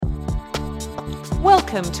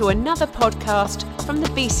Welcome to another podcast from the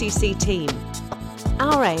BCC team.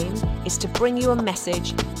 Our aim is to bring you a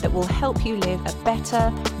message that will help you live a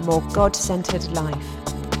better, more God-centered life.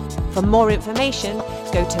 For more information,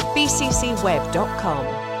 go to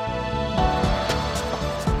bccweb.com.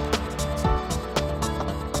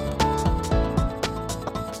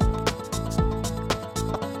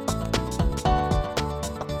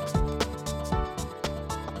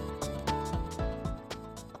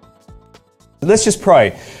 Let's just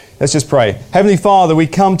pray. Let's just pray. Heavenly Father, we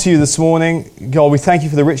come to you this morning. God, we thank you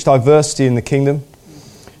for the rich diversity in the kingdom.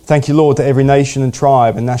 Thank you, Lord, that every nation and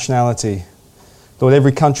tribe and nationality, Lord,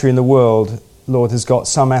 every country in the world, Lord, has got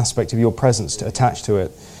some aspect of your presence attached to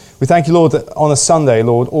it. We thank you, Lord, that on a Sunday,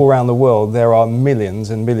 Lord, all around the world, there are millions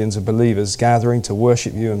and millions of believers gathering to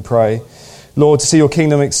worship you and pray. Lord, to see your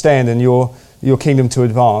kingdom extend and your kingdom to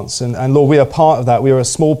advance. And Lord, we are part of that. We are a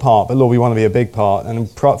small part, but Lord, we want to be a big part. And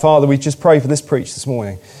Father, we just pray for this preach this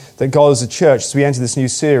morning, that God as a church, as we enter this new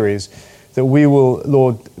series, that we will,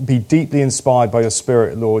 Lord, be deeply inspired by your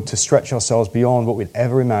Spirit, Lord, to stretch ourselves beyond what we'd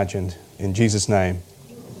ever imagined. In Jesus' name.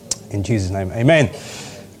 In Jesus' name. Amen.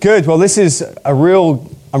 Good. Well, this is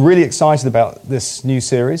I'm really excited about this new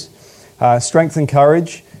series, Strength and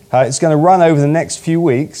Courage. It's going to run over the next few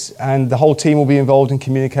weeks, and the whole team will be involved in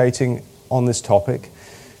communicating on this topic.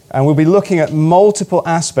 And we'll be looking at multiple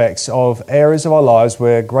aspects of areas of our lives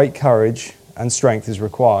where great courage and strength is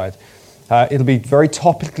required. It'll be very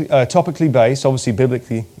topically based, obviously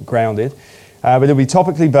biblically grounded, but it'll be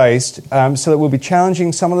topically based so that we'll be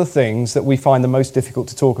challenging some of the things that we find the most difficult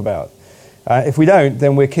to talk about. If we don't,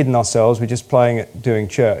 then we're kidding ourselves, we're just playing at doing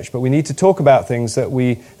church. But we need to talk about things that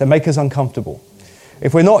make us uncomfortable.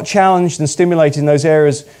 If we're not challenged and stimulated in those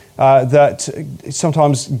areas that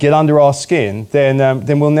sometimes get under our skin,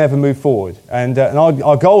 then we'll never move forward. And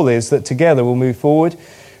our goal is that together we'll move forward,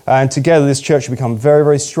 and together this church will become very,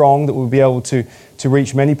 very strong, that we'll be able to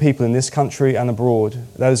reach many people in this country and abroad.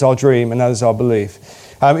 That is our dream and that is our belief.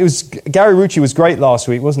 Gary Rucci was great last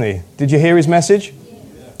week, wasn't he? Did you hear his message?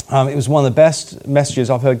 It was one of the best messages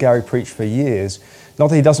I've heard Gary preach for years. Not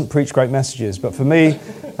that he doesn't preach great messages, but for me,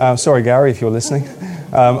 sorry Gary if you're listening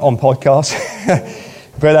on podcast,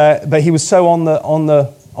 but he was so on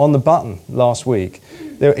the button last week.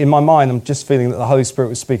 In my mind, I'm just feeling that the Holy Spirit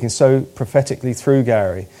was speaking so prophetically through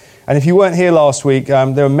Gary. And if you weren't here last week,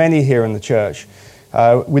 there are many here in the church.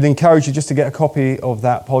 We'd encourage you just to get a copy of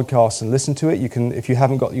that podcast and listen to it. You can, if you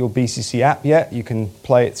haven't got your BCC app yet, you can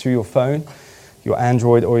play it through your phone, your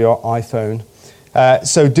Android or your iPhone.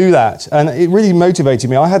 So do that. And it really motivated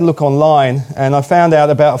me. I had a look online and I found out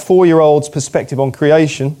about a 4-year-old's perspective on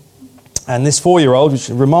creation. And this 4-year-old, which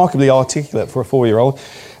is remarkably articulate for a 4-year-old,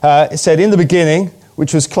 it said, in the beginning,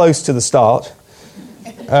 which was close to the start,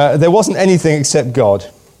 there wasn't anything except God,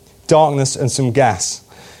 darkness and some gas.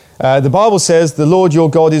 The Bible says the Lord your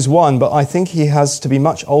God is one, but I think he has to be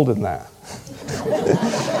much older than that.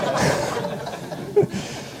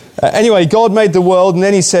 Anyway, God made the world, and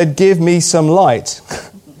then he said, give me some light.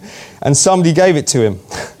 And somebody gave it to him.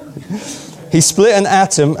 He split an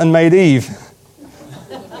atom and made Eve.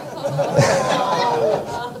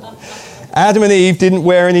 Adam and Eve didn't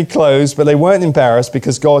wear any clothes, but they weren't embarrassed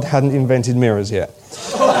because God hadn't invented mirrors yet.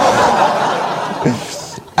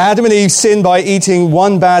 Adam and Eve sinned by eating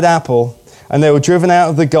one bad apple, and they were driven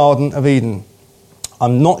out of the Garden of Eden.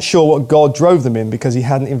 I'm not sure what God drove them in because he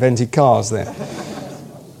hadn't invented cars then.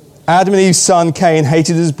 Adam and Eve's son Cain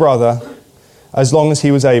hated his brother as long as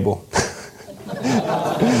he was able.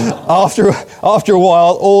 After a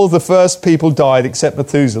while, all the first people died except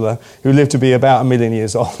Methuselah, who lived to be about 1 million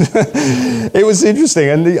years old. It was interesting.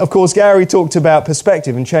 And of course, Gary talked about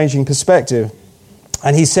perspective and changing perspective.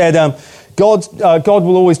 And he said, God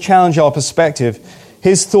will always challenge our perspective.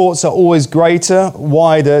 His thoughts are always greater,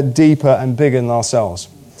 wider, deeper, and bigger than ourselves.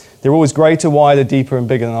 They're always greater, wider, deeper, and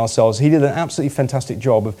bigger than ourselves. He did an absolutely fantastic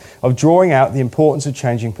job of drawing out the importance of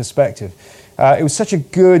changing perspective. It was such a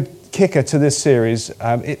good kicker to this series.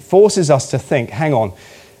 It forces us to think, hang on,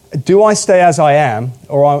 do I stay as I am,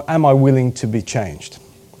 or am I willing to be changed?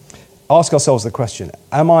 Ask ourselves the question,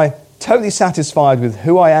 am I totally satisfied with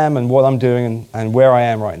who I am and what I'm doing and where I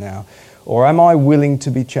am right now, or am I willing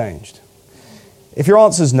to be changed? If your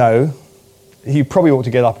answer is no, you probably ought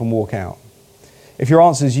to get up and walk out. If your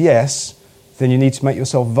answer is yes, then you need to make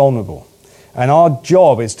yourself vulnerable. And our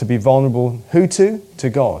job is to be vulnerable, who to? To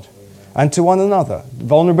God. And to one another.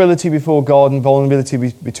 Vulnerability before God and vulnerability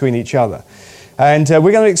between each other. And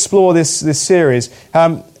we're going to explore this series.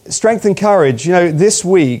 Strength and courage. You know, this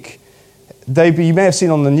week, you may have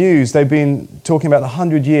seen on the news, they've been talking about the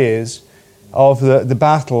 100 years of the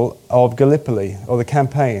Battle of Gallipoli, or the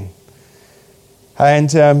campaign.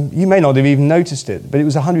 And you may not have even noticed it, but it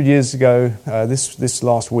was 100 years ago, this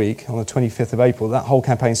last week, on the 25th of April, that whole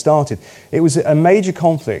campaign started. It was a major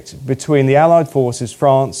conflict between the Allied forces,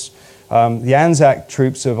 France, the Anzac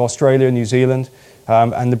troops of Australia and New Zealand,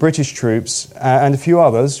 and the British troops, and a few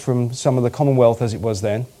others from some of the Commonwealth as it was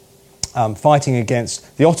then, fighting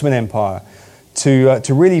against the Ottoman Empire to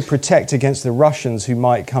really protect against the Russians who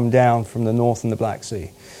might come down from the north and the Black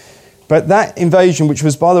Sea. But that invasion, which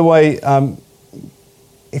was, by the way,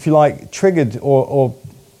 if you like, triggered or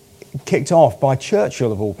kicked off by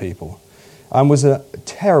Churchill, of all people, was a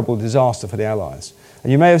terrible disaster for the Allies.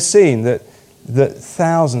 And you may have seen that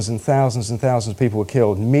thousands and thousands and thousands of people were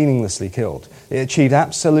killed, meaninglessly killed. It achieved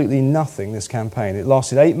absolutely nothing, this campaign. It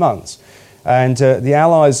lasted 8 months. And the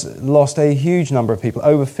Allies lost a huge number of people.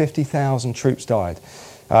 Over 50,000 troops died.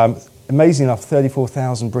 Amazing enough,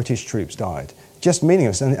 34,000 British troops died. Just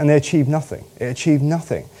meaningless. And they achieved nothing. It achieved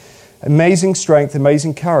nothing. Amazing strength,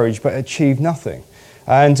 amazing courage, but achieved nothing.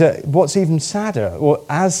 And what's even sadder, or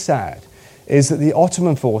as sad, is that the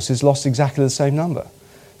Ottoman forces lost exactly the same number.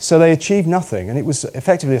 So they achieved nothing, and it was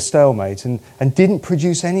effectively a stalemate and didn't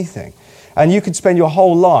produce anything. And you could spend your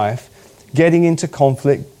whole life getting into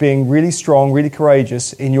conflict, being really strong, really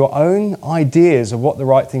courageous in your own ideas of what the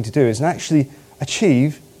right thing to do is, and actually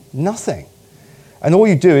achieve nothing. And all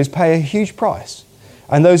you do is pay a huge price.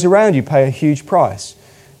 And those around you pay a huge price.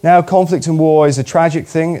 Now, conflict and war is a tragic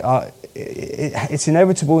thing. It's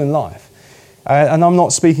inevitable in life. And I'm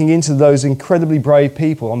not speaking into those incredibly brave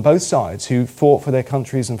people on both sides who fought for their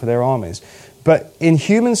countries and for their armies. But in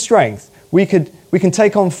human strength, we can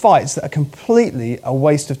take on fights that are completely a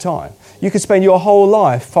waste of time. You could spend your whole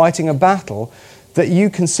life fighting a battle that you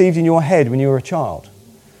conceived in your head when you were a child.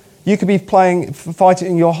 You could be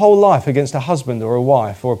fighting your whole life against a husband or a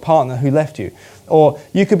wife or a partner who left you. Or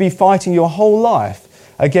you could be fighting your whole life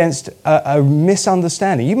against a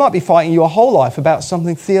misunderstanding. You might be fighting your whole life about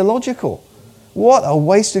something theological. What a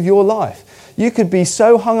waste of your life. You could be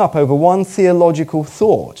so hung up over one theological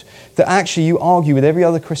thought that actually you argue with every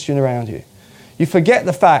other Christian around you. You forget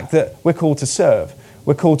the fact that we're called to serve.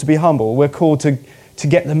 We're called to be humble. We're called to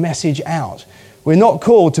get the message out. We're not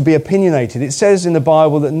called to be opinionated. It says in the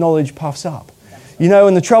Bible that knowledge puffs up. You know,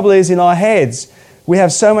 and the trouble is in our heads, we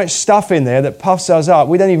have so much stuff in there that puffs us up.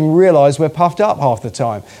 We don't even realize we're puffed up half the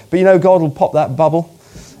time. But you know, God will pop that bubble.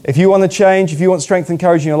 If you want to change, if you want strength and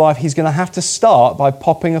courage in your life, He's going to have to start by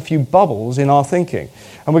popping a few bubbles in our thinking.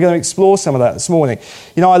 And we're going to explore some of that this morning.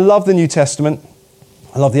 You know, I love the New Testament.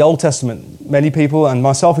 I love the Old Testament. Many people, and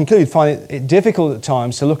myself included, find it difficult at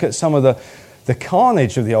times to look at some of the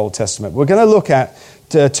carnage of the Old Testament. We're going to look at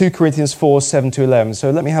 2 Corinthians 4, 7 to 11.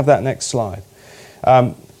 So let me have that next slide.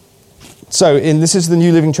 This is the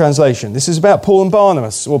New Living Translation. This is about Paul and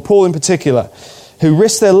Barnabas, or Paul in particular, who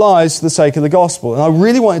risked their lives for the sake of the gospel. And I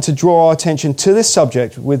really wanted to draw our attention to this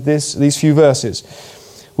subject with these few verses.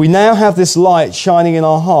 We now have this light shining in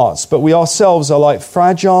our hearts, but we ourselves are like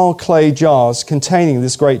fragile clay jars containing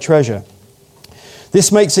this great treasure.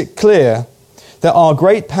 This makes it clear that our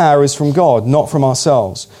great power is from God, not from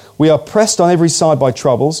ourselves. We are pressed on every side by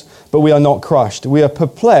troubles, but we are not crushed. We are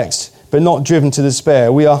perplexed, but not driven to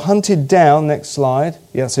despair. We are hunted down, next slide.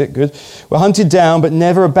 Yeah, that's it, good. We're hunted down, but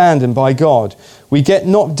never abandoned by God. We get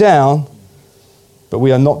knocked down, but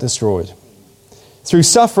we are not destroyed. Through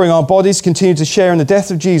suffering, our bodies continue to share in the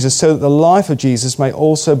death of Jesus so that the life of Jesus may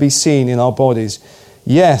also be seen in our bodies.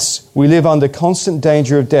 Yes, we live under constant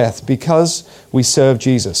danger of death because we serve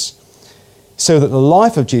Jesus, so that the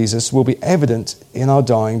life of Jesus will be evident in our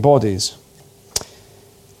dying bodies.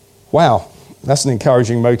 Wow, that's an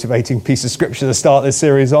encouraging, motivating piece of scripture to start this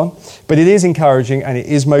series on. But it is encouraging and it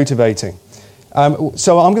is motivating.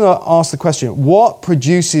 So I'm going to ask the question, what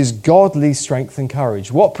produces godly strength and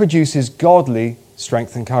courage? What produces godly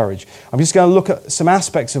strength and courage? I'm just going to look at some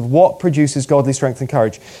aspects of what produces godly strength and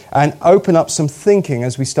courage and open up some thinking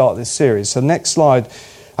as we start this series. So next slide.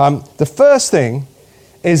 The first thing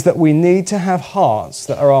is that we need to have hearts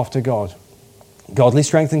that are after God. Godly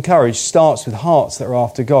strength and courage starts with hearts that are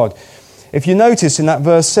after God. If you notice in that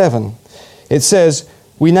verse 7, it says,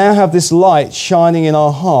 we now have this light shining in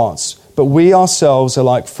our hearts, but we ourselves are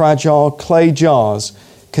like fragile clay jars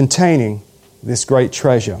containing this great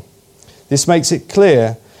treasure. This makes it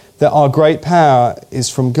clear that our great power is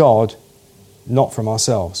from God, not from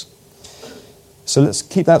ourselves. So let's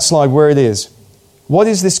keep that slide where it is. What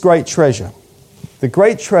is this great treasure? The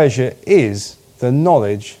great treasure is the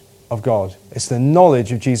knowledge of God. It's the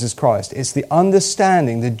knowledge of Jesus Christ. It's the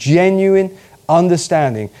understanding, the genuine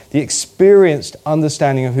understanding, the experienced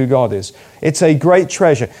understanding of who God is. It's a great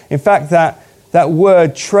treasure. In fact, that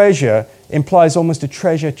word treasure implies almost a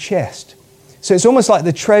treasure chest. So it's almost like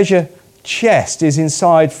the treasure chest is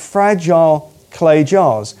inside fragile clay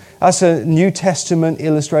jars. That's a New Testament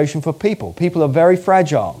illustration for people. People are very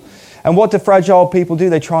fragile. And what do fragile people do?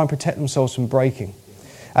 They try and protect themselves from breaking.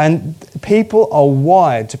 And people are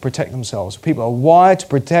wired to protect themselves. People are wired to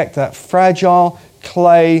protect that fragile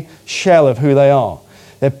clay shell of who they are.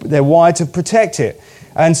 They're wired to protect it.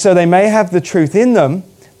 And so they may have the truth in them,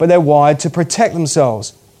 but they're wired to protect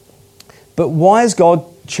themselves. But why has God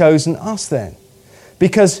chosen us then?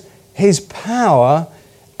 Because his power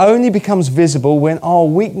only becomes visible when our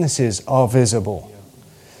weaknesses are visible.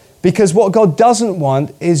 Because what God doesn't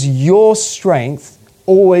want is your strength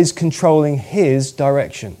always controlling his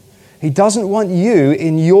direction. He doesn't want you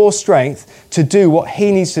in your strength to do what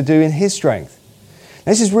he needs to do in his strength.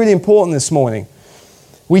 This is really important this morning.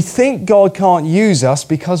 We think God can't use us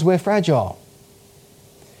because we're fragile.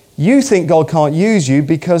 You think God can't use you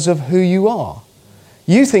because of who you are.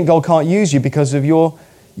 You think God can't use you because of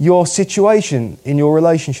your situation in your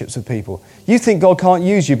relationships with people. You think God can't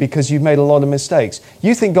use you because you've made a lot of mistakes.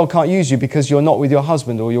 You think God can't use you because you're not with your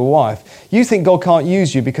husband or your wife. You think God can't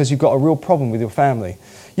use you because you've got a real problem with your family.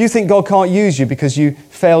 You think God can't use you because you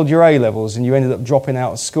failed your A-levels and you ended up dropping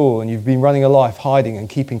out of school and you've been running a life hiding and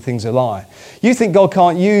keeping things a lie. You think God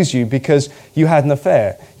can't use you because you had an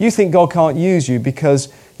affair. You think God can't use you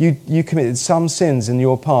because you committed some sins in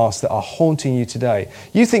your past that are haunting you today.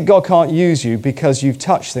 You think God can't use you because you've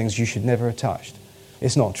touched things you should never have touched.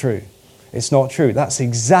 It's not true. It's not true. That's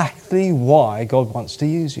exactly why God wants to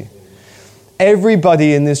use you.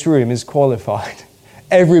 Everybody in this room is qualified.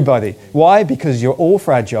 Everybody. Why? Because you're all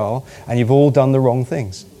fragile and you've all done the wrong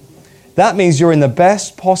things. That means you're in the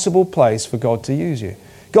best possible place for God to use you.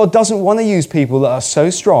 God doesn't want to use people that are so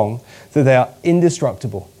strong that they are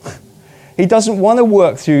indestructible. He doesn't want to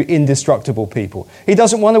work through indestructible people. He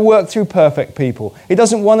doesn't want to work through perfect people. He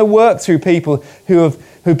doesn't want to work through people who've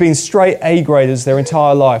been straight A graders their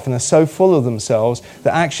entire life and are so full of themselves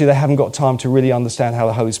that actually they haven't got time to really understand how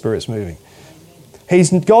the Holy Spirit's moving.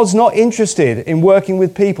 God's not interested in working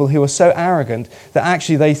with people who are so arrogant that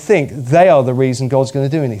actually they think they are the reason God's going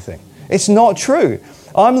to do anything. It's not true.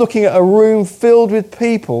 I'm looking at a room filled with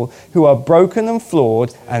people who are broken and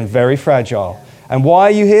flawed and very fragile. And why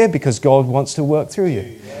are you here? Because God wants to work through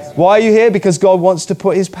you. Why are you here? Because God wants to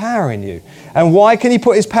put his power in you. And why can he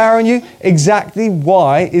put his power in you? Exactly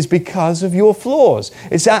why is because of your flaws.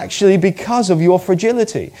 It's actually because of your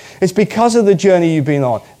fragility. It's because of the journey you've been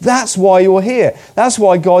on. That's why you're here. That's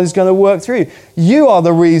why God is going to work through you. You are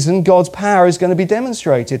the reason God's power is going to be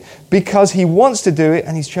demonstrated, because he wants to do it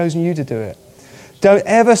and he's chosen you to do it. Don't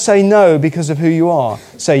ever say no because of who you are.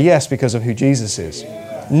 Say yes because of who Jesus is.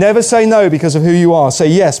 Never say no because of who you are. Say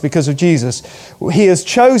yes because of Jesus. He has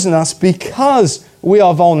chosen us because we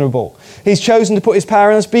are vulnerable. He's chosen to put his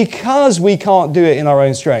power in us because we can't do it in our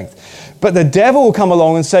own strength. But the devil will come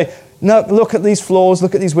along and say, no, look at these flaws,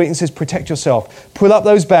 look at these weaknesses, protect yourself. Put up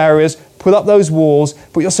those barriers, put up those walls,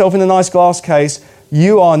 put yourself in a nice glass case.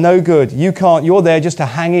 You are no good. You can't. You're there just to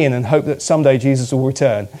hang in and hope that someday Jesus will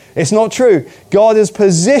return. It's not true. God has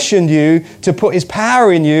positioned you to put his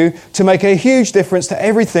power in you to make a huge difference to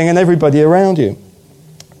everything and everybody around you.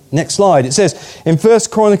 Next slide. It says in 1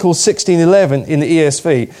 Chronicles 16:11 in the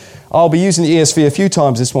ESV, I'll be using the ESV a few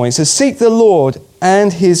times this morning. It says, seek the Lord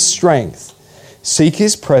and his strength. Seek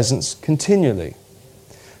his presence continually.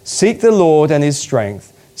 Seek the Lord and his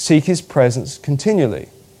strength. Seek his presence continually.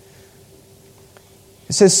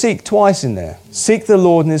 It says seek twice in there. Seek the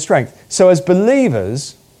Lord and his strength. So as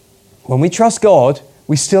believers, when we trust God,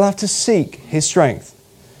 we still have to seek his strength.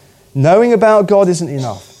 Knowing about God isn't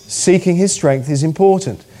enough. Seeking his strength is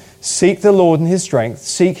important. Seek the Lord and his strength.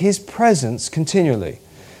 Seek his presence continually.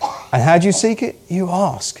 And how do you seek it? You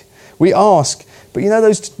ask. We ask. But you know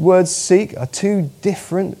those words seek are two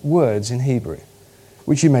different words in Hebrew,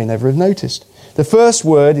 which you may never have noticed. The first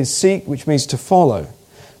word is seek, which means to follow,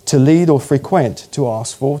 to lead or frequent, to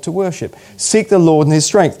ask for, to worship. Seek the Lord and his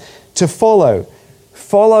strength. To follow.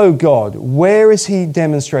 Follow God. Where is he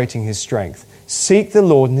demonstrating his strength? Seek the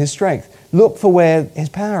Lord and his strength. Look for where his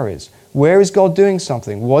power is. Where is God doing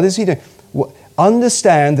something? What is he doing?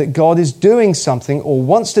 Understand that God is doing something or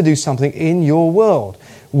wants to do something in your world.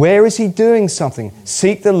 Where is he doing something?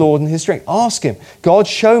 Seek the Lord and his strength. Ask him, God,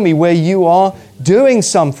 show me where you are doing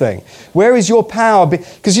something. Where is your power?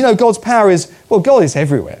 Because you know God's power is, well, God is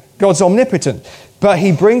everywhere. God's omnipotent. But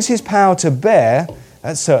he brings his power to bear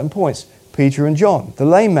at certain points. Peter and John, the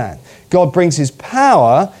lame man. God brings his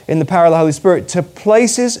power in the power of the Holy Spirit to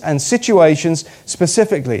places and situations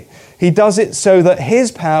specifically. He does it so that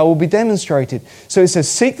his power will be demonstrated. So it says,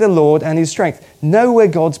 seek the Lord and his strength. Know where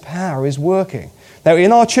God's power is working. Now,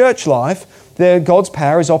 in our church life, God's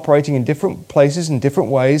power is operating in different places, in different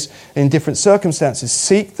ways, in different circumstances.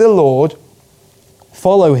 Seek the Lord,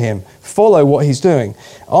 follow him, follow what he's doing.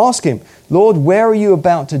 Ask him, Lord, where are you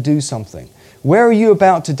about to do something? Where are you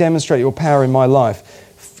about to demonstrate your power in my life?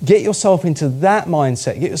 Get yourself into that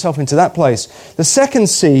mindset. Get yourself into that place. The second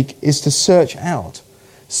seek is to search out.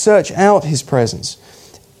 Search out his presence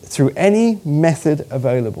through any method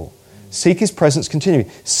available. Seek his presence continually.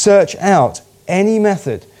 Search out any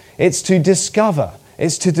method. It's to discover.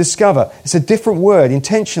 It's to discover. It's a different word,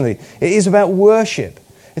 intentionally. It is about worship.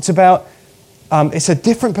 It's about, it's a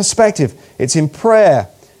different perspective. It's in prayer.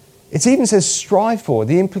 It even says strive for.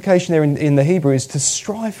 The implication there in the Hebrew is to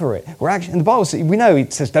strive for it. We're actually, in the Bible, we know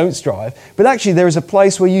it says don't strive, but actually there is a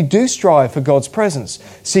place where you do strive for God's presence.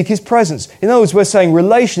 Seek his presence. In other words, we're saying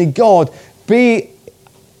relationally, God,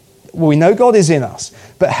 we know God is in us,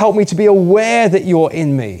 but help me to be aware that you're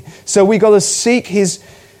in me. So we got to seek him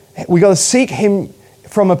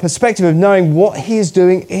from a perspective of knowing what he is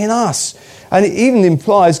doing in us. And it even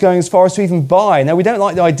implies going as far as to even buy. Now, we don't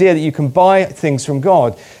like the idea that you can buy things from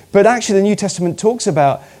God, but actually the New Testament talks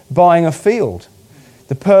about buying a field,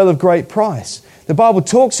 the pearl of great price. The Bible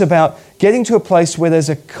talks about getting to a place where there's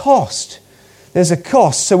a cost. There's a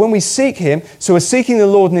cost. So when we seek him, so we're seeking the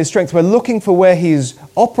Lord in his strength, we're looking for where he is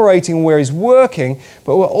operating, where he's working,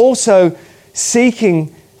 but we're also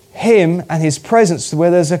seeking him and his presence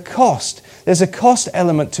where there's a cost. There's a cost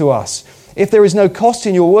element to us. If there is no cost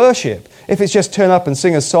in your worship, if it's just turn up and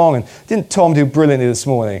sing a song, and didn't Tom do brilliantly this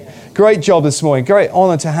morning? Great job this morning. Great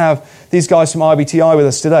honor to have these guys from IBTI with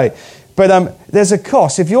us today. But there's a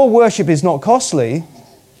cost. If your worship is not costly,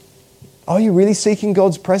 are you really seeking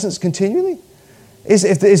God's presence continually?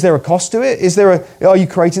 Is there a cost to it? Are you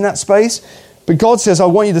creating that space? But God says, I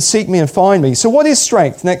want you to seek me and find me. So what is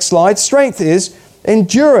strength? Next slide. Strength is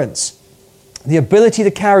endurance, the ability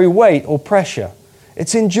to carry weight or pressure.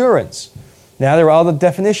 It's endurance. Now, there are other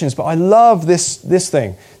definitions, but I love this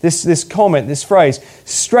thing, this comment, this phrase.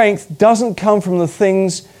 Strength doesn't come from the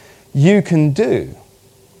things you can do.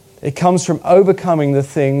 It comes from overcoming the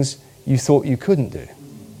things you thought you couldn't do.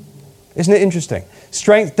 Isn't it interesting?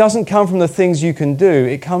 Strength doesn't come from the things you can do.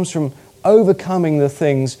 It comes from overcoming the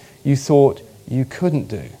things you thought you couldn't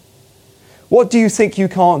do. What do you think you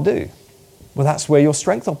can't do? Well, that's where your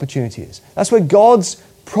strength opportunity is. That's where God's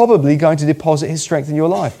probably going to deposit his strength in your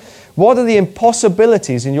life. What are the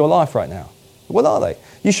impossibilities in your life right now? What are they?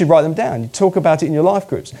 You should write them down. You talk about it in your life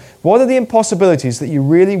groups. What are the impossibilities that you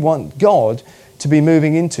really want God to be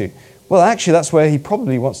moving into? Well, actually, that's where he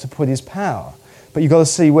probably wants to put his power. But you've got to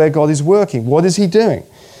see where God is working. What is he doing?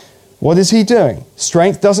 What is he doing?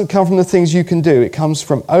 Strength doesn't come from the things you can do. It comes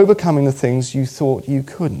from overcoming the things you thought you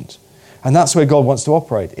couldn't. And that's where God wants to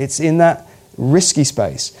operate. It's in that risky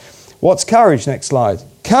space. What's courage? Next slide.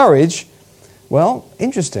 Courage, well,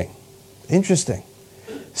 interesting.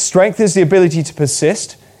 Strength is the ability to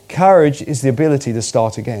persist. Courage is the ability to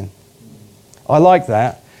start again. I like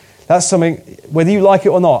that. That's something, whether you like it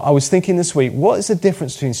or not, I was thinking this week, what is the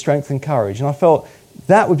difference between strength and courage? And I felt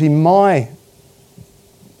that would be my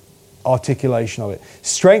articulation of it.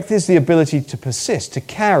 Strength is the ability to persist, to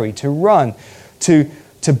carry, to run, to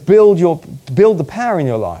build the power in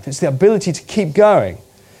your life. It's the ability to keep going.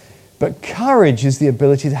 But courage is the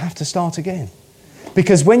ability to have to start again.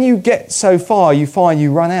 Because when you get so far, you find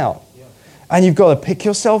you run out. And you've got to pick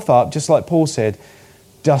yourself up, just like Paul said,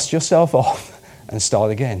 dust yourself off and start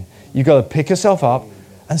again. You've got to pick yourself up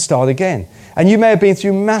and start again. And you may have been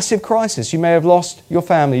through massive crisis. You may have lost your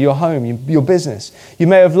family, your home, your business. You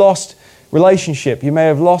may have lost relationship. You may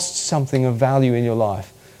have lost something of value in your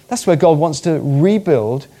life. That's where God wants to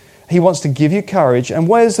rebuild. He wants to give you courage. And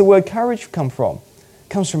where does the word courage come from? It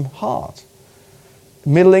comes from heart.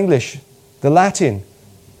 Middle English, the Latin,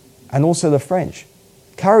 and also the French.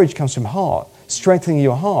 Courage comes from heart, strengthening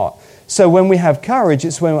your heart. So when we have courage,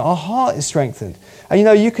 it's when our heart is strengthened. And you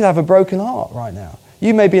know, you could have a broken heart right now.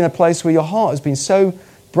 You may be in a place where your heart has been so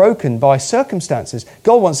broken by circumstances.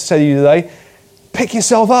 God wants to say to you today, pick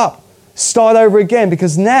yourself up, start over again,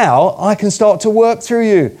 because now I can start to work through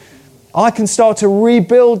you. I can start to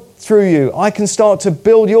rebuild through you. I can start to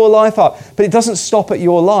build your life up. But it doesn't stop at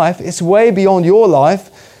your life. It's way beyond your life.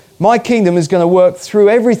 My kingdom is going to work through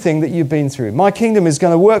everything that you've been through. My kingdom is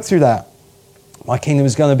going to work through that. My kingdom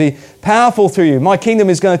is going to be powerful through you. My kingdom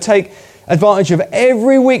is going to take advantage of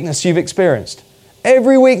every weakness you've experienced.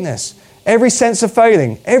 Every weakness, every sense of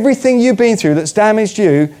failing, everything you've been through that's damaged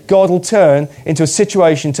you, God will turn into a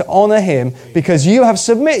situation to honor him because you have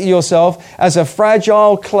submitted yourself as a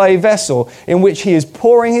fragile clay vessel in which he is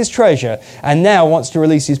pouring his treasure and now wants to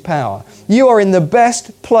release his power. You are in the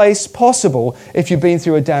best place possible if you've been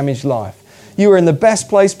through a damaged life. You are in the best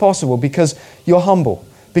place possible because you're humble,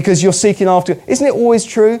 because you're seeking after. Isn't it always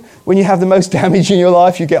true when you have the most damage in your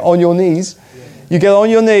life, you get on your knees? You get on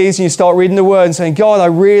your knees and you start reading the Word and saying, God, I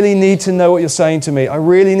really need to know what you're saying to me. I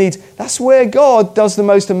really need. That's where God does the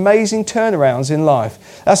most amazing turnarounds in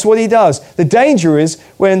life. That's what he does. The danger is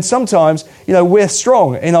when sometimes, we're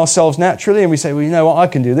strong in ourselves naturally and we say, well, you know what, I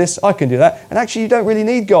can do this, I can do that. And actually you don't really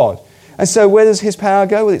need God. And so where does his power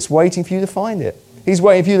go? Well, it's waiting for you to find it. He's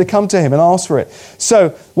waiting for you to come to him and ask for it. So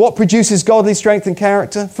what produces godly strength and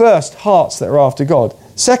character? First, hearts that are after God.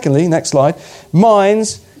 Secondly, next slide,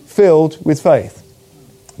 minds filled with faith.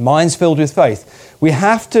 Minds filled with faith. We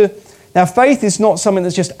have to... Now, faith is not something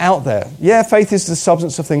that's just out there. Yeah, faith is the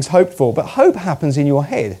substance of things hoped for, but hope happens in your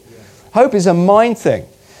head. Hope is a mind thing.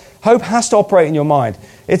 Hope has to operate in your mind.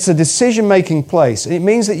 It's a decision-making place. It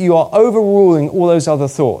means that you are overruling all those other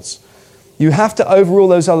thoughts. You have to overrule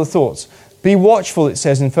those other thoughts. Be watchful, it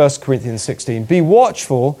says in 1 Corinthians 16. Be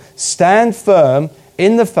watchful, stand firm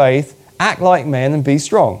in the faith, act like men, and be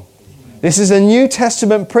strong. This is a New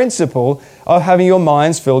Testament principle of having your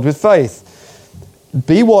minds filled with faith.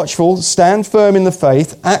 Be watchful, stand firm in the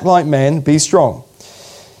faith, act like men, be strong.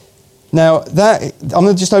 Now, I'm going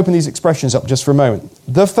to just open these expressions up just for a moment.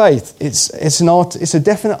 The faith, it's a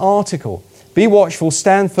definite article. Be watchful,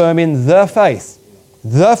 stand firm in the faith.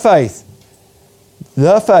 The faith.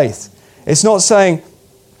 The faith. It's not saying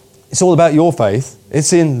it's all about your faith.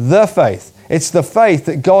 It's in the faith. It's the faith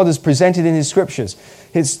that God has presented in his scriptures.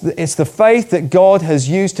 It's the faith that God has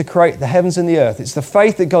used to create the heavens and the earth. It's the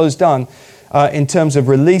faith that God has done in terms of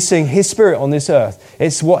releasing his spirit on this earth.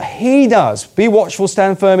 It's what he does. Be watchful,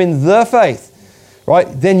 stand firm in the faith. Right?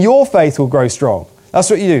 Then your faith will grow strong. That's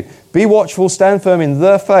what you do. Be watchful, stand firm in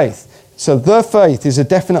the faith. So the faith is a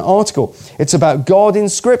definite article. It's about God in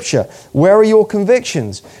Scripture. Where are your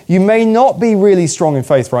convictions? You may not be really strong in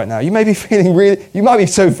faith right now. You may be you might be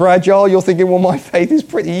so fragile, you're thinking, well, my faith is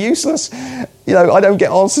pretty useless. I don't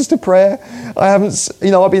get answers to prayer. I've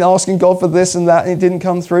been asking God for this and that and it didn't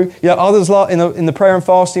come through. Others in the prayer and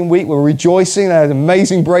fasting week were rejoicing. They had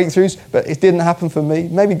amazing breakthroughs, but it didn't happen for me.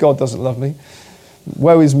 Maybe God doesn't love me.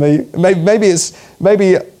 Woe is me.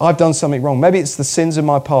 Maybe I've done something wrong. Maybe it's the sins of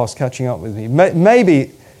my past catching up with me.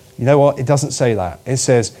 Maybe, you know what? It doesn't say that. It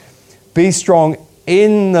says, be strong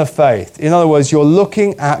in the faith. In other words, you're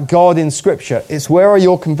looking at God in Scripture. It's where are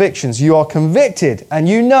your convictions? You are convicted and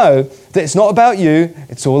you know that it's not about you.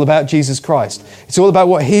 It's all about Jesus Christ. It's all about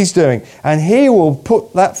what he's doing. And he will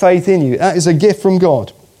put that faith in you. That is a gift from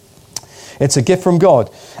God. It's a gift from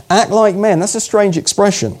God. Act like men. That's a strange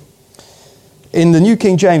expression. In the New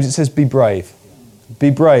King James, it says, be brave. Be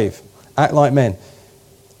brave. Act like men.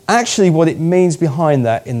 Actually, what it means behind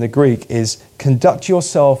that in the Greek is conduct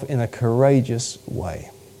yourself in a courageous way.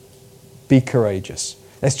 Be courageous.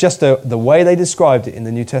 That's just the way they described it in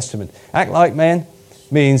the New Testament. Act like men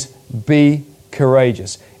means be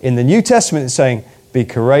courageous. In the New Testament, it's saying be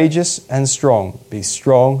courageous and strong. Be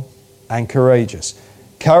strong and courageous.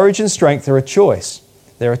 Courage and strength are a choice.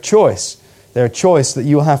 They're a choice. They're a choice that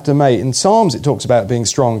you'll have to make. In Psalms, it talks about being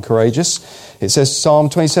strong and courageous. It says, Psalm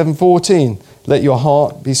 27:14, let your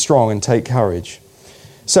heart be strong and take courage.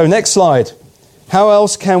 So next slide. How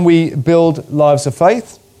else can we build lives of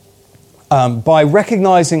faith? By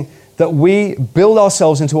recognizing that we build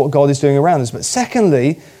ourselves into what God is doing around us. But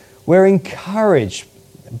secondly, we're encouraged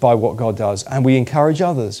by what God does and we encourage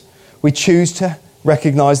others. We choose to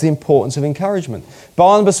recognize the importance of encouragement.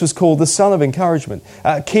 Barnabas was called the son of encouragement.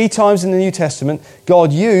 At key times in the New Testament,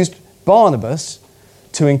 God used Barnabas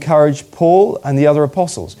to encourage Paul and the other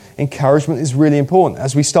apostles. Encouragement is really important.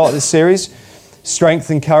 As we start this series,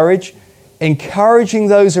 strength and courage, encouraging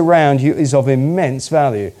those around you is of immense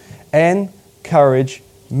value.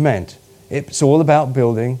 Encouragement. It's all about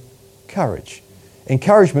building courage.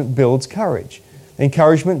 Encouragement builds courage.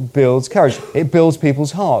 Encouragement builds courage. It builds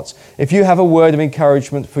people's hearts. If you have a word of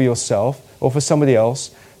encouragement for yourself or for somebody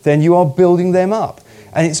else, then you are building them up.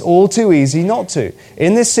 And it's all too easy not to.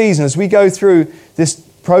 In this season, as we go through this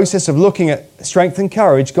process of looking at strength and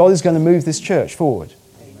courage, God is going to move this church forward.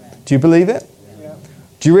 Amen. Do you believe it? Yeah.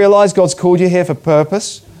 Do you realize God's called you here for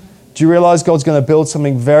purpose? Do you realize God's going to build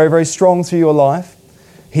something very, very strong through your life?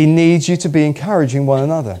 He needs you to be encouraging one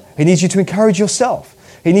another. He needs you to encourage yourself.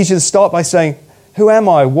 He needs you to start by saying, who am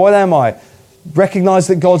I? What am I? Recognize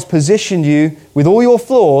that God's positioned you with all your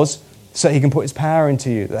flaws so He can put His power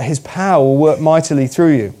into you. That His power will work mightily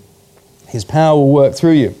through you. His power will work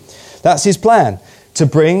through you. That's His plan, to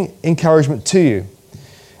bring encouragement to you.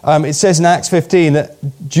 It says in Acts 15 that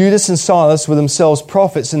Judas and Silas were themselves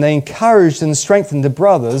prophets and they encouraged and strengthened the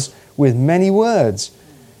brothers with many words.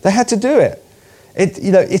 They had to do it.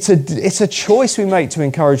 It's a choice we make to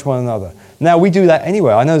encourage one another. Now, we do that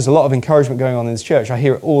anyway. I know there's a lot of encouragement going on in this church. I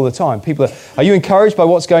hear it all the time. People are you encouraged by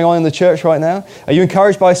what's going on in the church right now? Are you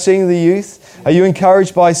encouraged by seeing the youth? Are you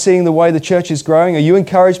encouraged by seeing the way the church is growing? Are you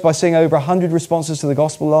encouraged by seeing over 100 responses to the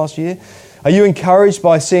gospel last year? Are you encouraged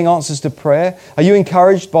by seeing answers to prayer? Are you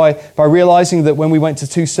encouraged by realizing that when we went to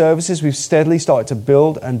 2 services, we've steadily started to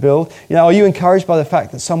build and build? Are you encouraged by the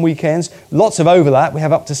fact that some weekends, lots of overlap, we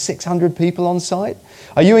have up to 600 people on site?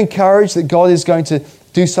 Are you encouraged that God is going to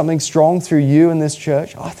do something strong through you and this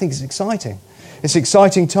church? I think it's exciting. It's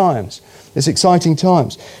exciting times. It's exciting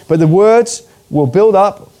times. But the words will build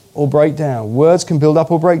up or break down. Words can build up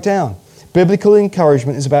or break down. Biblical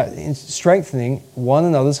encouragement is about strengthening one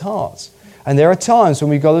another's hearts. And there are times when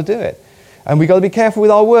we've got to do it. And we've got to be careful with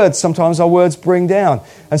our words. Sometimes our words bring down.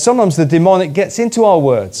 And sometimes the demonic gets into our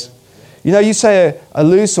words. You say a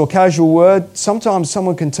loose or casual word, sometimes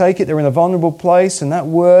someone can take it, they're in a vulnerable place, and that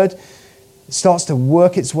word starts to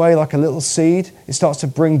work its way like a little seed. It starts to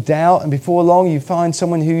bring doubt, and before long you find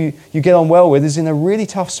someone who you get on well with is in a really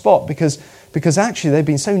tough spot because actually they've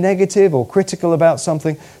been so negative or critical about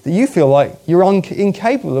something that you feel like you're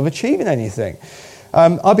incapable of achieving anything.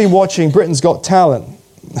 I've been watching Britain's Got Talent.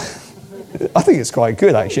 I think it's quite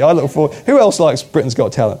good, actually. I look forward. Who else likes Britain's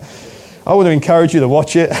Got Talent? I want to encourage you to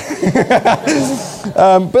watch it.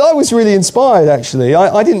 But I was really inspired, actually.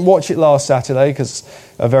 I didn't watch it last Saturday because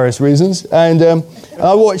of various reasons. And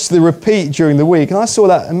I watched the repeat during the week. And I saw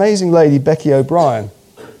that amazing lady, Becky O'Brien.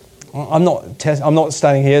 I'm not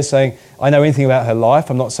standing here saying I know anything about her life.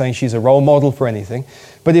 I'm not saying she's a role model for anything.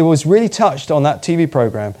 But it was really touched on that TV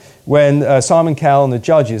program when Simon Cowell and the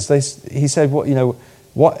judges, he said,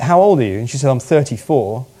 how old are you? And she said, I'm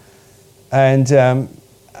 34. And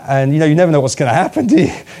you never know what's going to happen, do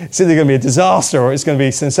you? It's either going to be a disaster or it's going to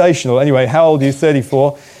be sensational. Anyway, how old are you?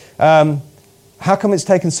 34. How come it's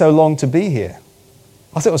taken so long to be here?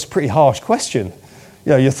 I thought it was a pretty harsh question.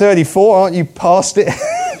 You're 34, aren't you past it?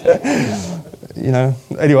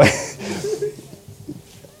 Anyway.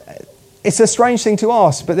 It's a strange thing to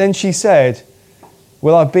ask, but then she said,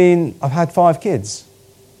 well, I've had 5 kids,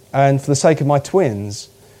 and for the sake of my twins,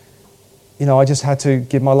 I just had to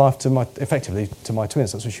give my life effectively to my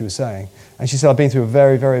twins. That's what she was saying. And she said, I've been through a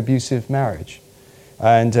very, very abusive marriage.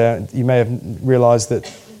 And you may have realized that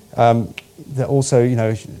also,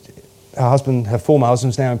 her former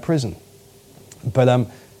husband's now in prison. But,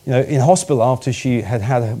 in hospital after she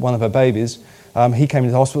had one of her babies, he came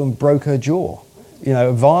into the hospital and broke her jaw.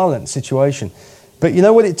 A violent situation. But you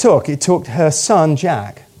know what it took? It took her son,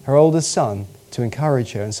 Jack, her oldest son, to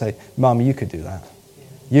encourage her and say, Mum, you could do that.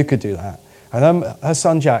 You could do that. And her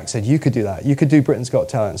son, Jack, said, you could do that. You could do Britain's Got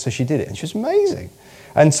Talent. So she did it. And she was amazing.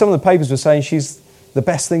 And some of the papers were saying she's the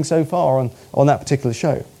best thing so far on that particular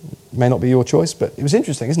show. It may not be your choice, but it was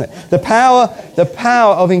interesting, isn't it? The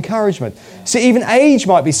power of encouragement. See, even age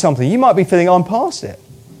might be something. You might be feeling, I'm past it.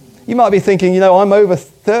 You might be thinking, I'm over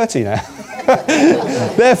 30 now.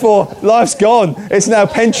 Therefore, life's gone. It's now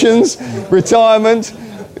pensions, retirement.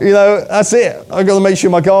 That's it. I've got to make sure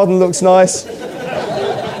my garden looks nice.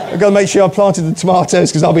 I've got to make sure I planted the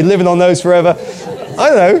tomatoes because I'll be living on those forever. I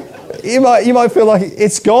don't know. You might feel like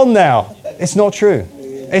it's gone now. It's not true.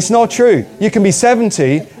 It's not true. You can be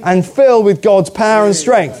 70 and filled with God's power and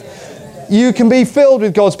strength. You can be filled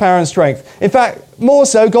with God's power and strength. In fact, more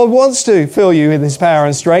so, God wants to fill you with His power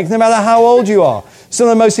and strength, no matter how old you are. Some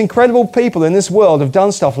of the most incredible people in this world have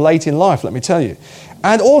done stuff late in life, let me tell you.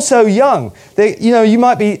 And also young. You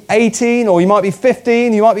might be 18 or you might be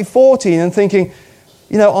 15, you might be 14 and thinking,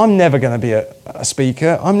 I'm never going to be a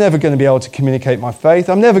speaker. I'm never going to be able to communicate my faith.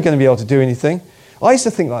 I'm never going to be able to do anything. I used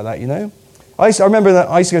to think like that, I remember that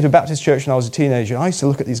I used to go to a Baptist church when I was a teenager. I used to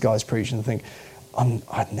look at these guys preach and think,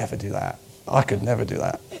 I'd never do that. I could never do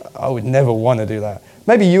that. I would never want to do that.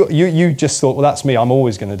 Maybe you just thought, well, that's me. I'm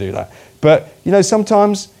always going to do that. But,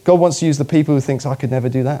 sometimes God wants to use the people who thinks, I could never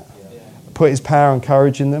do that. Put His power and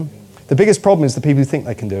courage in them. The biggest problem is the people who think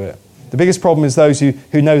they can do it. The biggest problem is those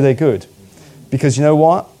who know they're good. Because you know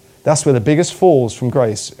what? That's where the biggest falls from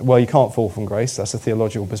grace. Well, you can't fall from grace. That's a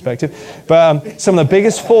theological perspective. But some of the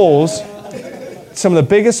biggest falls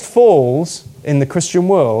in the Christian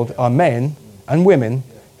world are men and women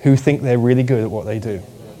who think they're really good at what they do.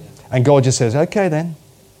 And God just says, okay then,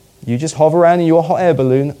 you just hover around in your hot air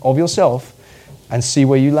balloon of yourself and see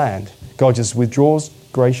where you land. God just withdraws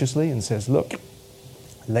graciously and says, look,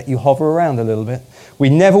 let you hover around a little bit. We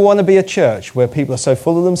never want to be a church where people are so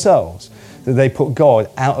full of themselves that they put God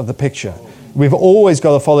out of the picture. We've always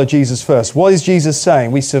got to follow Jesus first. What is Jesus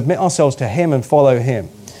saying? We submit ourselves to Him and follow Him.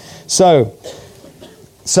 So,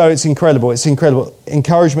 So it's incredible. It's incredible.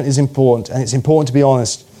 Encouragement is important, and it's important to be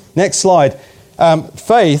honest. Next slide.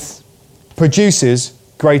 Faith produces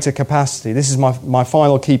greater capacity. This is my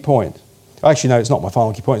final key point. Actually, no, it's not my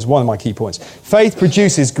final key point. It's one of my key points. Faith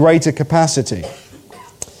produces greater capacity.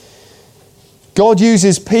 God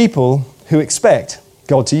uses people who expect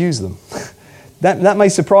God to use them. That may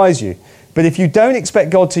surprise you. But if you don't expect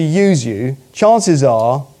God to use you, chances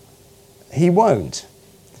are He won't.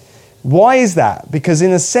 Why is that? Because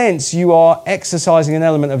in a sense, you are exercising an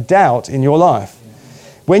element of doubt in your life.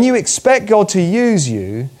 When you expect God to use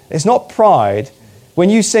you, it's not pride. When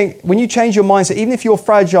you change your mindset, even if you're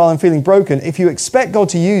fragile and feeling broken, if you expect God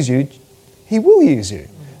to use you, He will use you.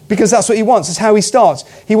 Because that's what He wants. That's how He starts.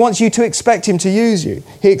 He wants you to expect Him to use you.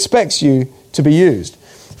 He expects you to be used.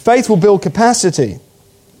 Faith will build capacity.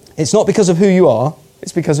 It's not because of who you are,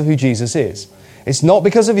 it's because of who Jesus is. It's not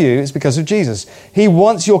because of you, it's because of Jesus. He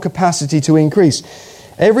wants your capacity to increase.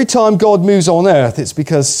 Every time God moves on earth, it's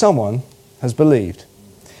because someone has believed.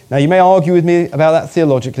 Now, you may argue with me about that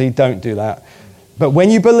theologically. Don't do that. But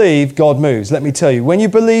when you believe, God moves. Let me tell you, when you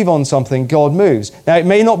believe on something, God moves. Now, it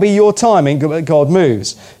may not be your timing, but God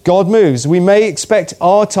moves. God moves. We may expect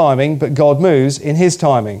our timing, but God moves in His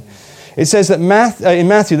timing. It says that in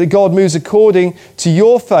Matthew that God moves according to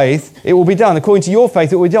your faith, it will be done. According to your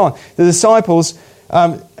faith, it will be done. The disciples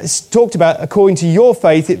talked about according to your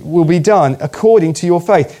faith, it will be done according to your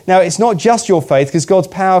faith. Now, it's not just your faith because God's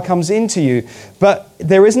power comes into you, but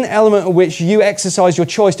there is an element in which you exercise your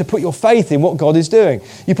choice to put your faith in what God is doing.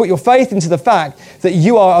 You put your faith into the fact that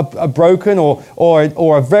you are a broken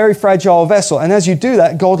or a very fragile vessel. And as you do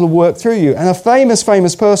that, God will work through you. And a famous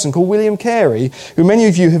person called William Carey, who many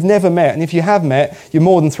of you have never met, and if you have met, you're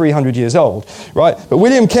more than 300 years old, right? But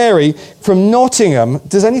William Carey from Nottingham,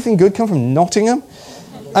 does anything good come from Nottingham?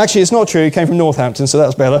 Actually, it's not true. He came from Northampton, so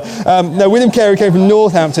that's better. No, William Carey came from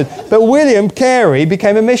Northampton. But William Carey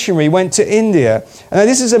became a missionary, went to India. And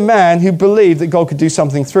this is a man who believed that God could do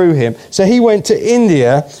something through him. So he went to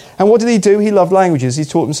India. And what did he do? He loved languages. He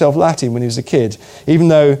taught himself Latin when he was a kid, even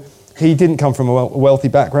though he didn't come from a wealthy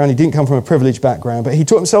background. He didn't come from a privileged background. But he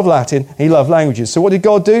taught himself Latin. He loved languages. So what did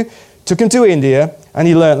God do? Took him to India, and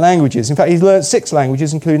he learnt languages. In fact, he learnt 6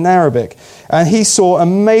 languages, including Arabic. And he saw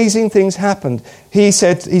amazing things happen. He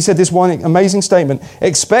said this one amazing statement: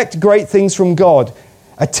 expect great things from God.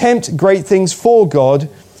 Attempt great things for God.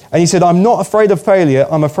 And he said, I'm not afraid of failure.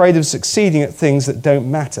 I'm afraid of succeeding at things that don't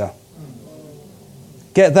matter.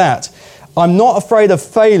 Get that? I'm not afraid of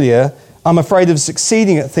failure. I'm afraid of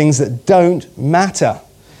succeeding at things that don't matter.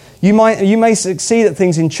 You may succeed at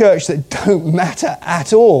things in church that don't matter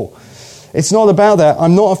at all. It's not about that.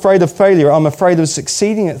 I'm not afraid of failure. I'm afraid of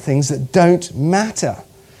succeeding at things that don't matter.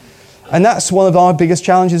 And that's one of our biggest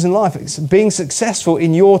challenges in life. It's being successful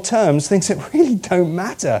in your terms, things that really don't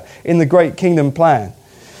matter in the great kingdom plan.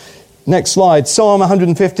 Next slide. Psalm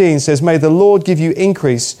 115 says, may the Lord give you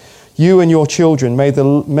increase, you and your children.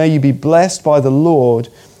 May you be blessed by the Lord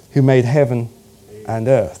who made heaven and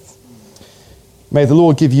earth. May the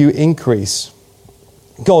Lord give you increase.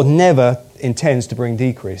 God never intends to bring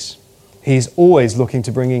decrease. He's always looking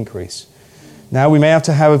to bring increase. Now, we may have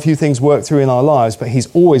to have a few things worked through in our lives, but He's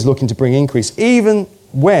always looking to bring increase. Even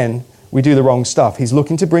when we do the wrong stuff, He's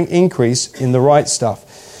looking to bring increase in the right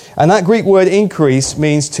stuff. And that Greek word increase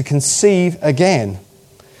means to conceive again.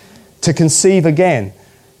 To conceive again.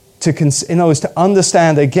 In other words, to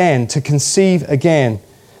understand again, to conceive again.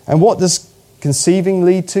 And what does conceiving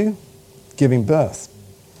lead to? Giving birth.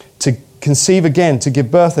 To conceive again, to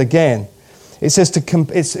give birth again. It says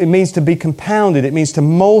it means to be compounded. It means to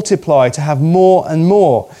multiply, to have more and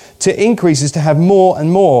more. To increase is to have more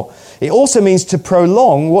and more. It also means to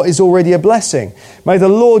prolong what is already a blessing. May the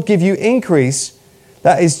Lord give you increase.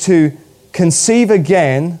 That is to conceive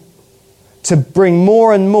again, to bring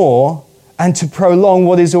more and more, and to prolong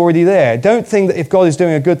what is already there. Don't think that if God is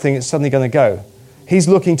doing a good thing, it's suddenly going to go. He's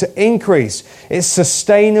looking to increase. It's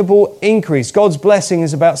sustainable increase. God's blessing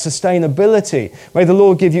is about sustainability. May the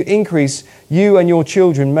Lord give you increase, you and your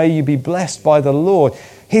children. May you be blessed by the Lord.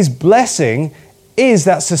 His blessing is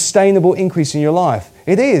that sustainable increase in your life.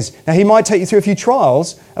 It is. Now, He might take you through a few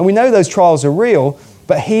trials, and we know those trials are real,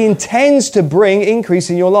 but He intends to bring increase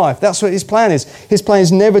in your life. That's what His plan is. His plan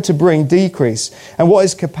is never to bring decrease. And what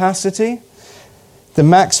is capacity? The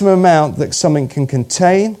maximum amount that something can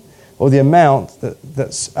contain, or the amount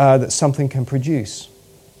that something can produce.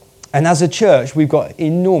 And as a church, we've got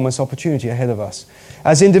enormous opportunity ahead of us.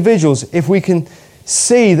 As individuals, if we can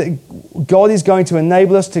see that God is going to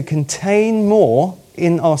enable us to contain more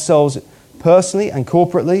in ourselves personally and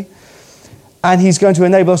corporately, and He's going to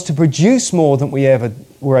enable us to produce more than we ever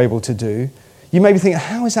were able to do, You may be thinking,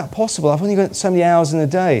 how is that possible? I've only got so many hours in a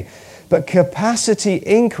day. But capacity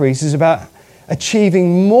increase is about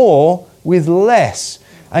achieving more with less.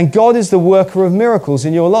 And God is the worker of miracles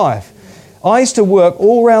in your life. I used to work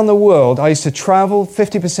all around the world. I used to travel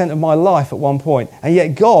 50% of my life at one point. And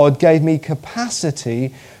yet God gave me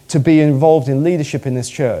capacity to be involved in leadership in this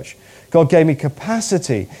church. God gave me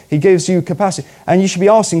capacity. He gives you capacity. And you should be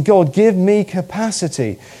asking God, give me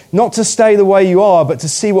capacity. Not to stay the way you are, but to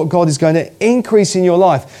see what God is going to increase in your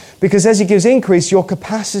life. Because as He gives increase, your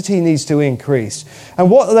capacity needs to increase.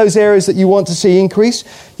 And what are those areas that you want to see increase?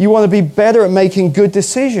 You want to be better at making good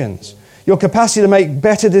decisions. Your capacity to make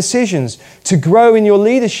better decisions, to grow in your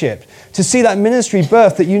leadership, to see that ministry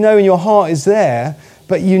birth that you know in your heart is there,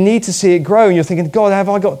 but you need to see it grow. And you're thinking, God, have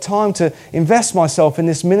I got time to invest myself in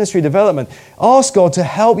this ministry development? Ask God to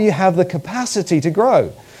help you have the capacity to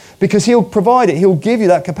grow, because He'll provide it. He'll give you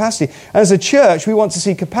that capacity. And as a church, we want to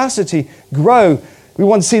see capacity grow. We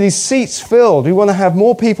want to see these seats filled. We want to have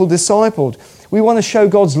more people discipled. We want to show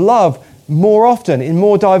God's love more often in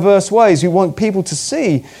more diverse ways. We want people to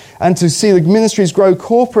see and to see the ministries grow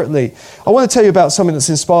corporately. I want to tell you about something that's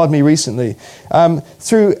inspired me recently.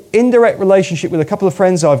 Through indirect relationship with a couple of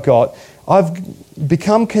friends I've got, I've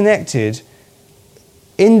become connected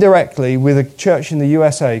indirectly with a church in the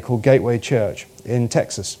USA called Gateway Church in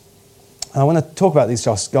Texas. And I want to talk about these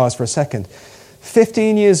guys for a second.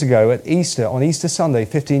 15 years ago at Easter, on Easter Sunday,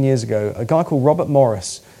 15 years ago, a guy called Robert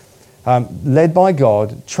Morris, led by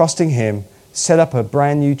God, trusting Him, set up a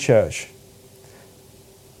brand new church.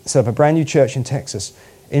 Set up a brand new church in Texas.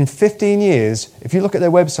 In 15 years, if you look at their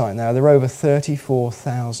website now, there are over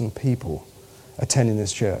 34,000 people attending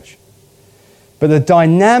this church. But the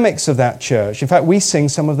dynamics of that church, in fact, we sing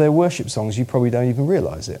some of their worship songs, you probably don't even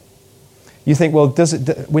realize it. You think, well,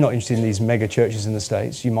 we're not interested in these mega churches in the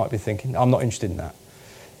States. You might be thinking, I'm not interested in that.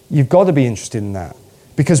 You've got to be interested in that.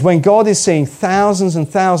 Because when God is seeing thousands and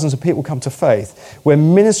thousands of people come to faith,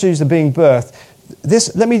 when ministries are being birthed,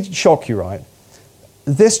 let me shock you, right?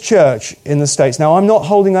 This church in the States, now I'm not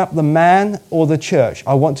holding up the man or the church.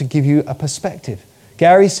 I want to give you a perspective.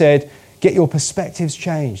 Gary said, get your perspectives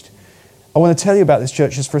changed. I want to tell you about this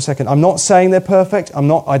church just for a second. I'm not saying they're perfect.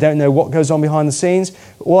 I don't know what goes on behind the scenes.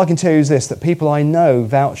 All I can tell you is this, that people I know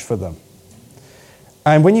vouch for them.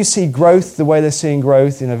 And when you see growth the way they're seeing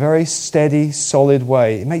growth in a very steady, solid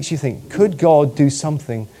way, it makes you think, could God do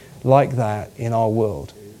something like that in our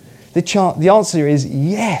world? The answer is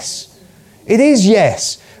yes. It is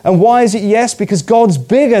yes. And why is it yes? Because God's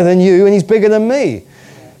bigger than you and He's bigger than me.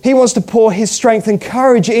 He wants to pour His strength and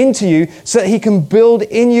courage into you so that He can build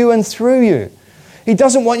in you and through you. He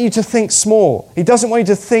doesn't want you to think small. He doesn't want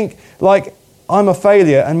you to think like, I'm a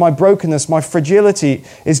failure and my brokenness, my fragility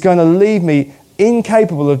is going to leave me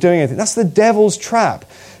incapable of doing anything. That's the devil's trap.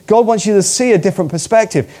 God wants you to see a different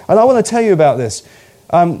perspective. And I want to tell you about this.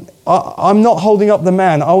 I'm not holding up the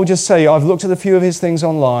man. I will just say I've looked at a few of his things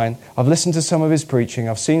online. I've listened to some of his preaching.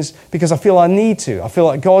 I've seen, because I feel I need to. I feel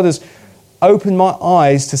like God has opened my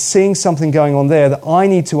eyes to seeing something going on there that I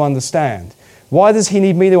need to understand. Why does He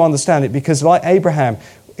need me to understand it? Because like Abraham,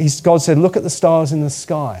 God said, look at the stars in the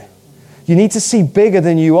sky. You need to see bigger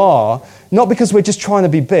than you are, not because we're just trying to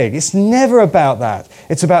be big. It's never about that.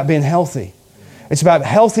 It's about being healthy. It's about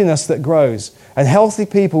healthiness that grows. And healthy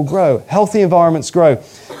people grow. Healthy environments grow.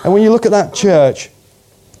 And when you look at that church,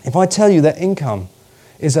 if I tell you that income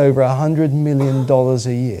is over $100 million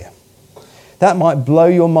a year, that might blow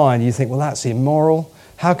your mind. You think, well, that's immoral.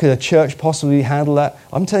 How could a church possibly handle that?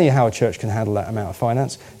 I'm telling you how a church can handle that amount of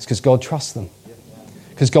finance. It's because God trusts them.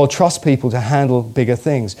 Because God trusts people to handle bigger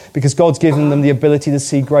things. Because God's given them the ability to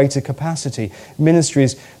see greater capacity.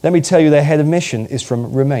 Ministries, let me tell you, their head of mission is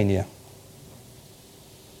from Romania.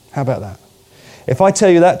 How about that? If I tell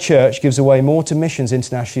you that church gives away more to missions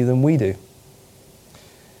internationally than we do,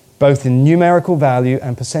 both in numerical value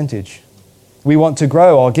and percentage. We want to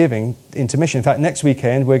grow our giving into mission. In fact, next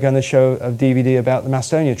weekend we're going to show a DVD about the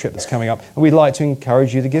Macedonia trip that's coming up. And we'd like to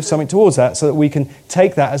encourage you to give something towards that so that we can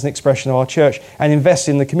take that as an expression of our church and invest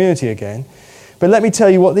in the community again. But let me tell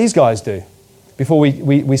you what these guys do before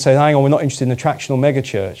we say, hang on, we're not interested in a tractional mega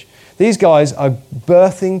church. These guys are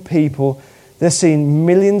birthing people. They're seeing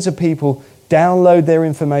millions of people download their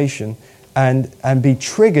information and be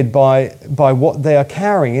triggered by what they are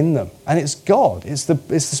carrying in them. And it's God. It's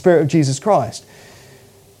the Spirit of Jesus Christ.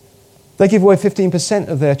 They give away 15%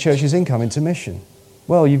 of their church's income into mission.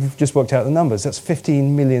 Well, you've just worked out the numbers. That's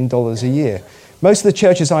 $15 million a year. Most of the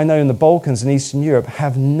churches I know in the Balkans and Eastern Europe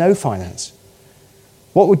have no finance.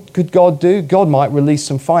 What could God do? God might release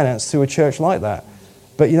some finance through a church like that.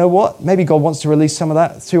 But you know what? Maybe God wants to release some of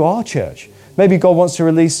that through our church. Maybe God wants to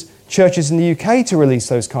release churches in the UK to release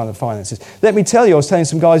those kind of finances. Let me tell you, I was telling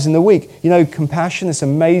some guys in the week, Compassion, this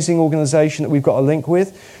amazing organisation that we've got a link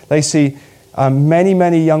with, they see many,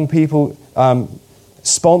 many young people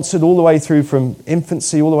sponsored all the way through from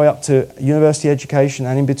infancy all the way up to university education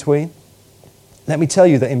and in between. Let me tell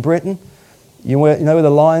you that in Britain, you know where the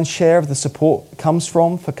lion's share of the support comes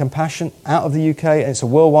from for Compassion out of the UK, and it's a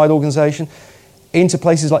worldwide organisation, into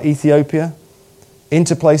places like Ethiopia,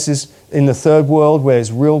 into places in the third world where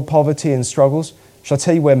there's real poverty and struggles. Shall I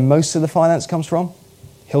tell you where most of the finance comes from?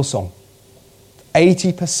 Hillsong.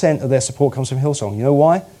 80% of their support comes from Hillsong. You know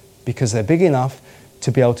why? Because they're big enough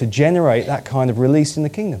to be able to generate that kind of release in the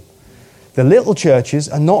kingdom. The little churches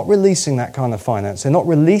are not releasing that kind of finance. They're not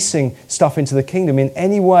releasing stuff into the kingdom in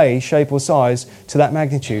any way, shape or size to that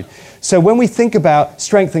magnitude. So when we think about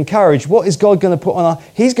strength and courage, what is God going to put on our...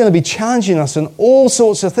 He's going to be challenging us on all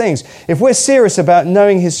sorts of things. If we're serious about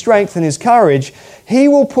knowing His strength and His courage, He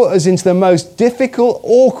will put us into the most difficult,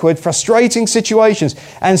 awkward, frustrating situations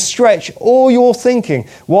and stretch all your thinking.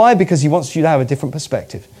 Why? Because He wants you to have a different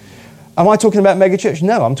perspective. Am I talking about megachurch?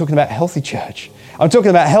 No, I'm talking about healthy church. I'm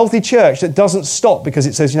talking about healthy church that doesn't stop because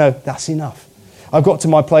it says, that's enough. I've got to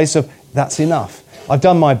my place of, that's enough. I've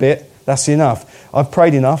done my bit, that's enough. I've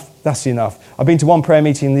prayed enough, that's enough. I've been to one prayer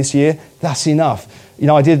meeting this year, that's enough.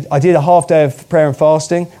 I did a half day of prayer and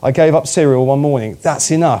fasting. I gave up cereal one morning,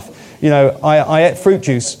 that's enough. I ate fruit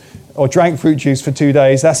juice or drank fruit juice for 2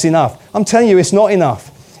 days, that's enough. I'm telling you, it's not enough.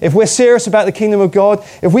 If we're serious about the kingdom of God,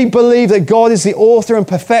 if we believe that God is the author and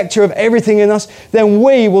perfecter of everything in us, then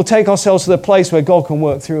we will take ourselves to the place where God can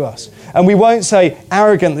work through us. And we won't say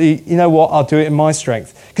arrogantly, you know what, I'll do it in my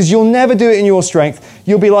strength. Because you'll never do it in your strength.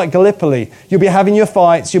 You'll be like Gallipoli. You'll be having your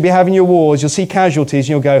fights, you'll be having your wars, you'll see casualties, and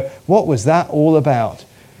you'll go, what was that all about?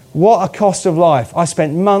 What a cost of life. I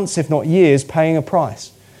spent months, if not years, paying a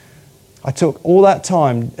price. I took all that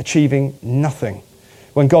time achieving nothing.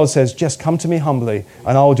 When God says, just come to me humbly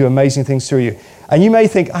and I will do amazing things through you. And you may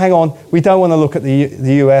think, hang on, we don't want to look at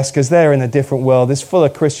the US because they're in a different world. It's full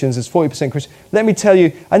of Christians, there's 40% Christians. Let me tell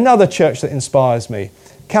you another church that inspires me.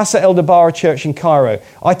 Casa El Dabara Church in Cairo.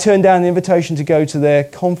 I turned down the invitation to go to their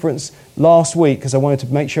conference last week because I wanted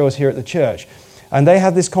to make sure I was here at the church. And they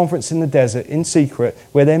have this conference in the desert, in secret,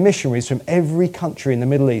 where their missionaries from every country in the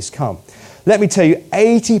Middle East come. Let me tell you,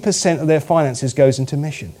 80% of their finances goes into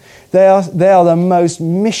mission. They are the most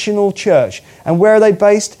missional church. And where are they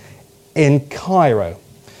based? In Cairo.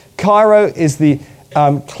 Cairo is the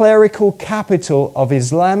clerical capital of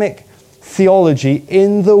Islamic theology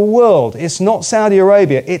in the world. It's not Saudi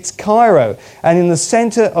Arabia, it's Cairo. And in the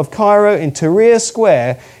center of Cairo, in Tahrir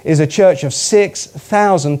Square, is a church of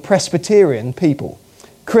 6,000 Presbyterian people,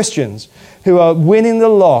 Christians, who are winning the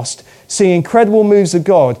lost, seeing incredible moves of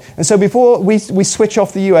God. And so before we switch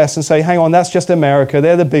off the US and say, hang on, that's just America,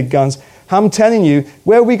 they're the big guns, I'm telling you,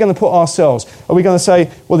 where are we going to put ourselves? Are we going to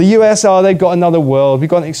say, well, the US they've got another world, we've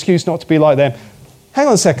got an excuse not to be like them. Hang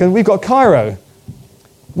on a second, we've got Cairo,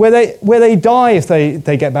 where they die if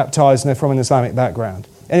they get baptized and they're from an Islamic background.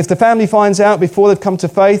 And if the family finds out before they've come to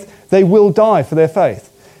faith, they will die for their faith.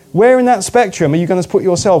 Where in that spectrum are you going to put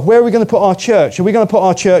yourself? Where are we going to put our church? Are we going to put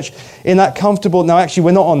our church in that comfortable... No, actually,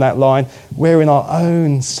 we're not on that line. We're in our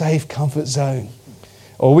own safe comfort zone.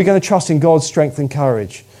 Or are we going to trust in God's strength and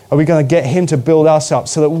courage? Are we going to get Him to build us up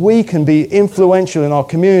so that we can be influential in our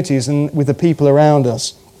communities and with the people around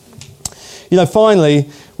us? Finally,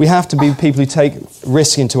 we have to be people who take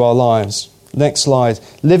risk into our lives. Next slide.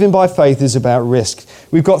 Living by faith is about risk.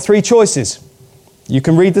 We've got 3 choices. You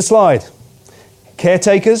can read the slide.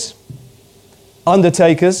 Caretakers,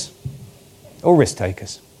 undertakers, or risk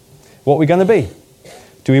takers. What are we going to be?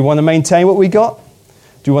 Do we want to maintain what we got?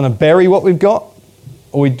 Do we want to bury what we've got?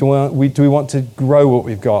 Or do we want to grow what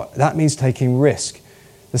we've got? That means taking risk.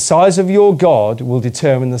 The size of your God will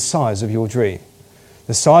determine the size of your dream.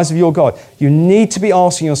 The size of your God. You need to be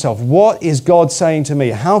asking yourself, what is God saying to me?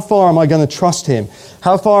 How far am I going to trust Him?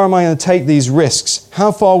 How far am I going to take these risks?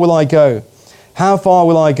 How far will I go? How far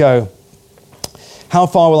will I go? How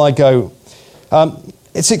far will I go?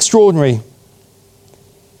 It's extraordinary.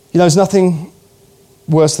 There's nothing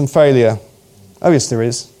worse than failure. Oh, yes, there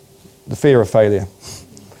is. The fear of failure.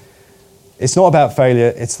 It's not about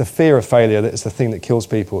failure. It's the fear of failure that is the thing that kills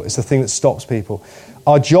people. It's the thing that stops people.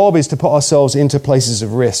 Our job is to put ourselves into places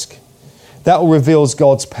of risk. That reveals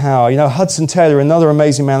God's power. Hudson Taylor, another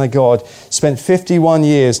amazing man of God, spent 51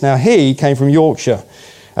 years. Now, he came from Yorkshire.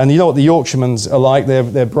 And you know what the Yorkshiremans are like.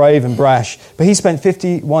 They're brave and brash. But he spent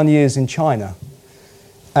 51 years in China.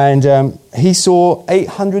 And he saw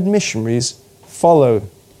 800 missionaries follow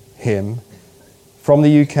him from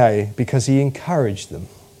the UK because he encouraged them.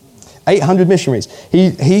 800 missionaries.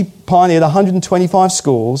 He pioneered 125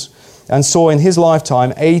 schools and saw in his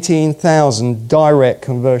lifetime 18,000 direct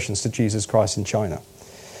conversions to Jesus Christ in China.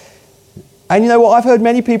 And you know what? I've heard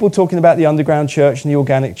many people talking about the underground church and the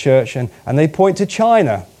organic church, and they point to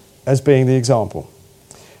China as being the example.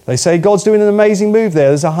 They say God's doing an amazing move there.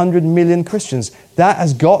 There's 100 million Christians. That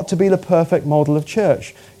has got to be the perfect model of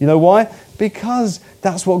church. You know why? Because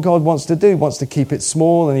that's what God wants to do. He wants to keep it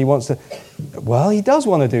small, and he wants to... Well, he does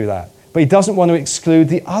want to do that. But he doesn't want to exclude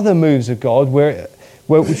the other moves of God,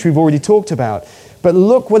 which we've already talked about. But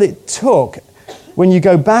look what it took when you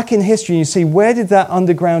go back in history and you see, where did that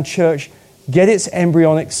underground church get its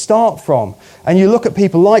embryonic start from? And you look at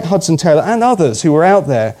people like Hudson Taylor and others who were out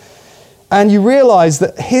there, and you realize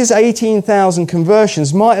that his 18,000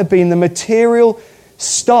 conversions might have been the material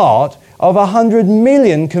start of 100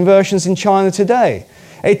 million conversions in China today.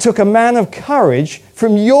 It took a man of courage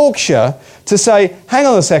from Yorkshire to say, hang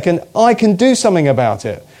on a second, I can do something about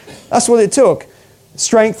it. That's what it took.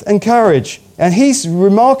 Strength and courage. And he's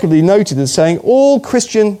remarkably noted as saying, all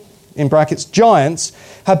Christian, in brackets, giants,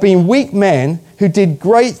 have been weak men who did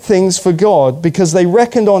great things for God because they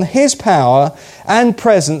reckoned on his power and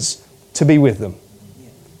presence to be with them.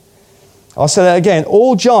 I'll say that again.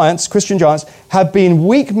 All giants, Christian giants, have been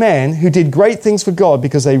weak men who did great things for God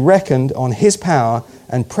because they reckoned on his power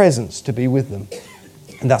and presence to be with them.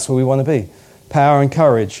 And that's where we want to be. Power and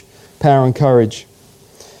courage. Power and courage.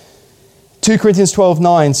 2 Corinthians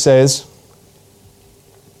 12:9 says,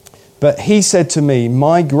 "But he said to me,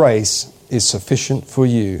 my grace is sufficient for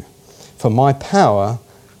you, for my power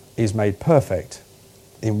is made perfect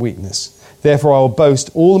in weakness. Therefore I will boast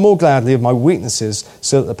all the more gladly of my weaknesses,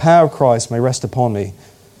 so that the power of Christ may rest upon me."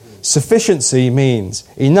 Sufficiency means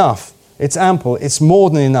enough. It's ample. It's more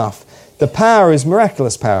than enough. The power is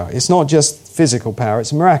miraculous power. It's not just physical power.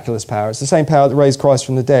 It's miraculous power. It's the same power that raised Christ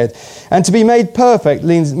from the dead. And to be made perfect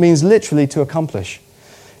means literally to accomplish.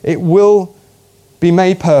 It will be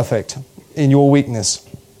made perfect in your weakness.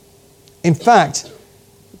 In fact,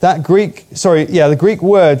 the Greek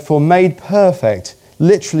word for made perfect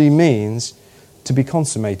literally means to be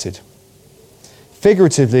consummated.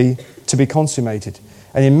 Figuratively, to be consummated.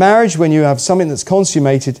 And in marriage, when you have something that's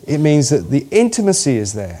consummated, it means that the intimacy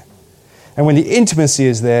is there. And when the intimacy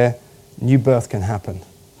is there, new birth can happen.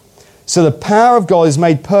 So the power of God is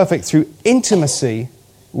made perfect through intimacy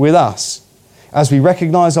with us as we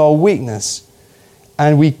recognize our weakness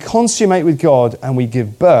and we consummate with God and we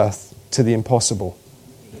give birth to the impossible.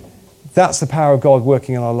 That's the power of God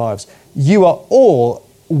working in our lives. You are all,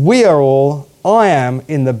 we are all, I am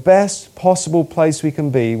in the best possible place we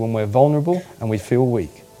can be when we're vulnerable and we feel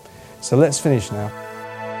weak. So let's finish now.